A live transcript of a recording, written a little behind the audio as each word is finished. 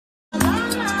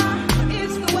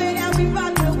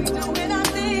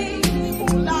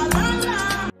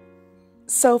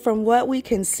So from what we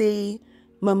can see,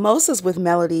 Mimosas with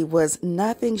Melody was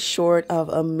nothing short of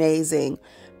amazing.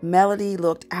 Melody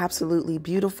looked absolutely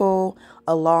beautiful,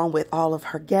 along with all of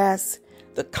her guests,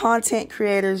 the content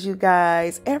creators, you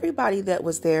guys. Everybody that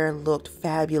was there looked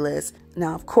fabulous.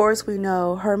 Now, of course, we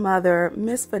know her mother,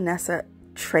 Miss Vanessa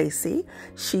Tracy.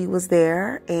 She was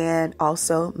there, and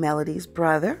also Melody's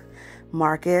brother,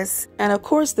 Marcus, and of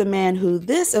course the man who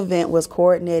this event was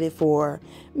coordinated for,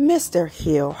 Mr.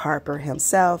 Hill Harper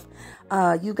himself.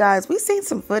 You guys, we seen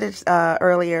some footage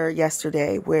earlier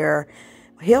yesterday where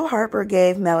Hill Harper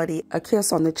gave Melody a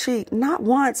kiss on the cheek, not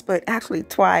once, but actually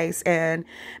twice. And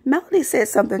Melody said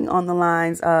something on the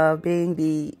lines of being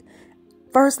the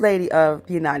First Lady of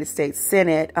the United States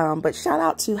Senate. But shout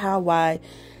out to How I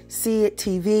See It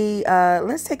TV.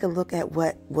 Let's take a look at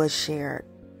what was shared.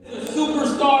 She's a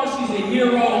superstar, she's a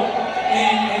hero,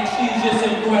 and she's just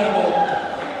incredible.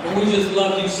 And we just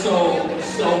love you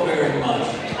so very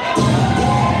much.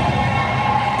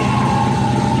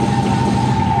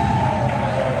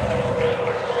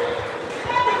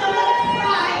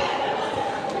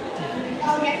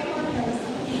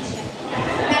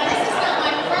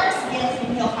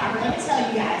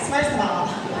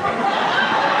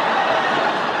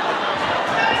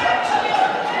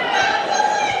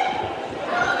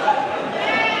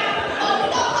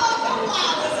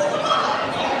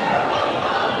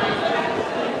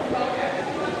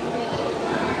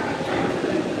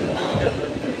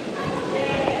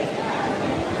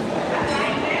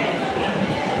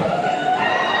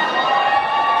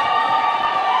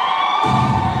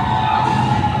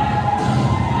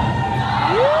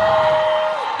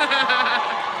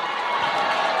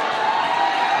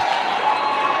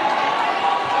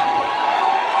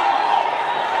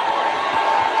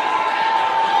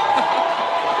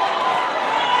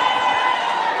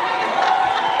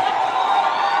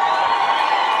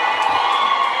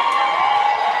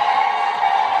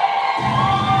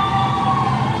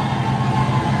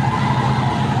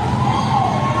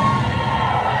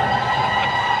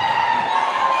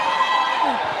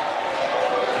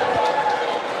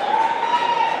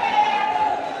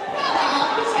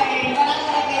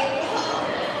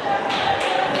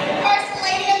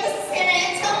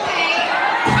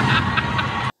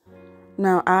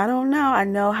 Now, I don't know. I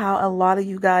know how a lot of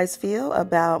you guys feel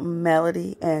about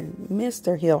Melody and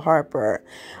Mr. Hill Harper.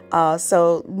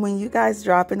 So when you guys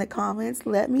drop in the comments,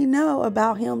 let me know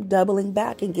about him doubling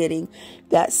back and getting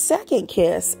that second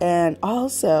kiss. And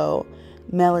also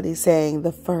Melody saying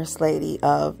the First Lady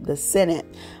of the Senate.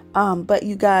 But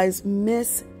you guys,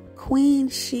 Miss Queen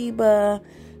Sheba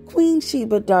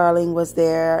darling was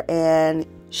there, and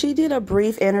she did a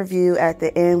brief interview at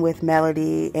the end with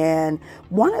Melody, and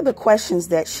one of the questions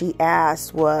that she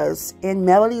asked was, in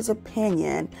Melody's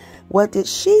opinion, what did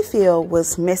she feel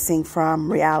was missing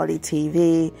from reality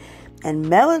TV? And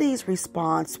Melody's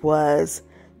response was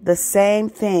the same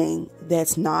thing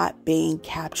that's not being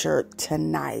captured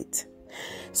tonight.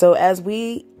 So as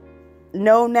we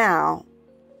know now,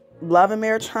 Love and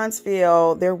Marriage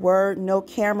Huntsville, there were no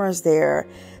cameras there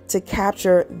to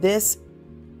capture this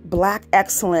Black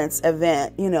Excellence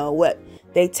event, you know, what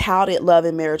they touted Love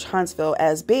and Marriage Huntsville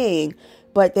as being,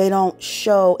 but they don't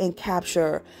show and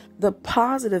capture the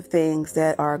positive things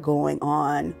that are going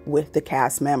on with the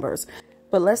cast members.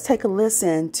 But let's take a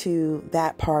listen to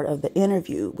that part of the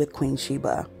interview with Queen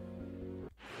Sheba.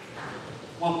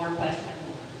 One more question.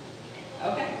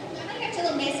 Okay. I got your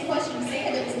little messy question. You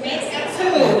said it was messy.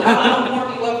 Two. I'm going to warm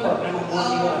you up for it. I'm going to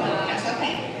warm you up. Gosh,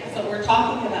 okay. So we're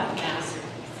talking about masterpieces.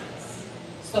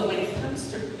 So when it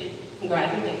comes to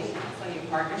congratulations on your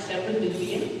partnership with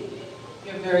Vivian,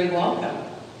 you're very welcome.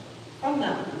 From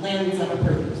the lens of a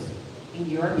producer, in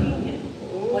your opinion,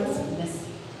 what's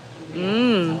missing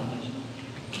in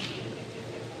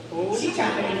television? She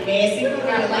trying to be messy.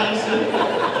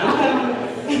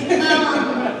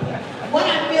 What I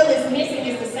feel is missing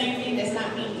is the same thing that's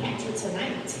not being captured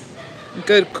tonight.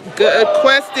 Good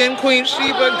question, Queen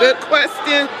Sheba. Good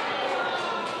question.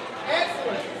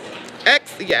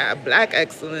 Yeah, Black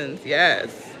excellence, yes.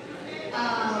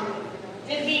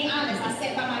 Just being honest, I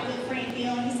sat by my good friend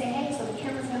Bill and he said, hey, so the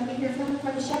camera's going to be here filming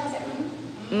for the show. I said,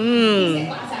 He said,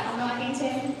 well, I said, I don't know, I can't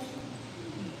tell you.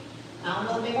 I don't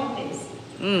know if they want this.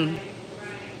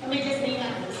 I mean, just being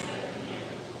honest.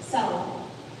 So,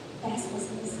 that's what's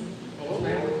missing.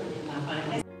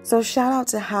 So shout out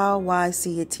to How I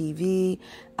See It TV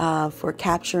for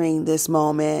capturing this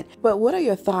moment. But what are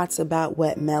your thoughts about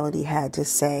what Melody had to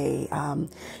say?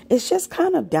 It's just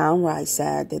kind of downright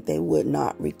sad that they would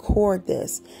not record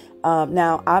this.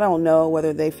 Now, I don't know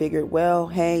whether they figured, well,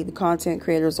 hey, the content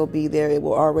creators will be there. It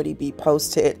will already be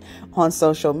posted on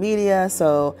social media.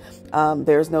 So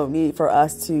there's no need for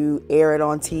us to air it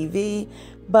on TV.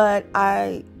 But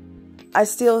I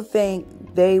still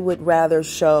think they would rather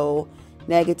show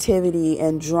negativity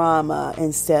and drama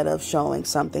instead of showing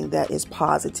something that is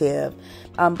positive.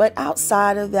 But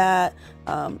outside of that,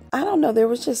 I don't know. There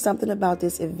was just something about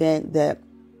this event that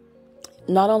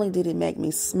not only did it make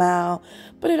me smile,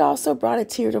 but it also brought a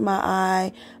tear to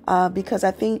my eye, because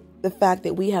I think the fact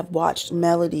that we have watched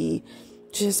Melody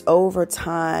just over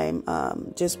time,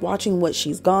 just watching what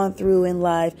she's gone through in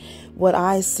life, what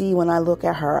I see when I look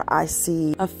at her, I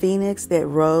see a phoenix that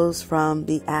rose from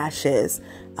the ashes.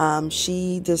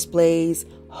 She displays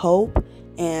hope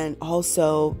and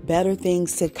also better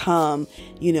things to come,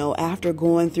 you know, after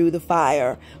going through the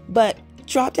fire. But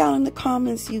drop down in the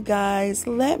comments, you guys.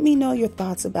 Let me know your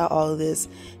thoughts about all of this.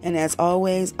 And as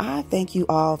always, I thank you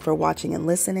all for watching and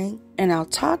listening. And I'll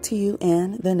talk to you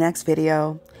in the next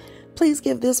video. Please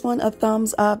give this one a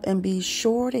thumbs up and be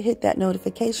sure to hit that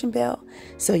notification bell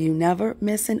so you never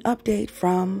miss an update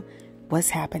from What's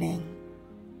Happening.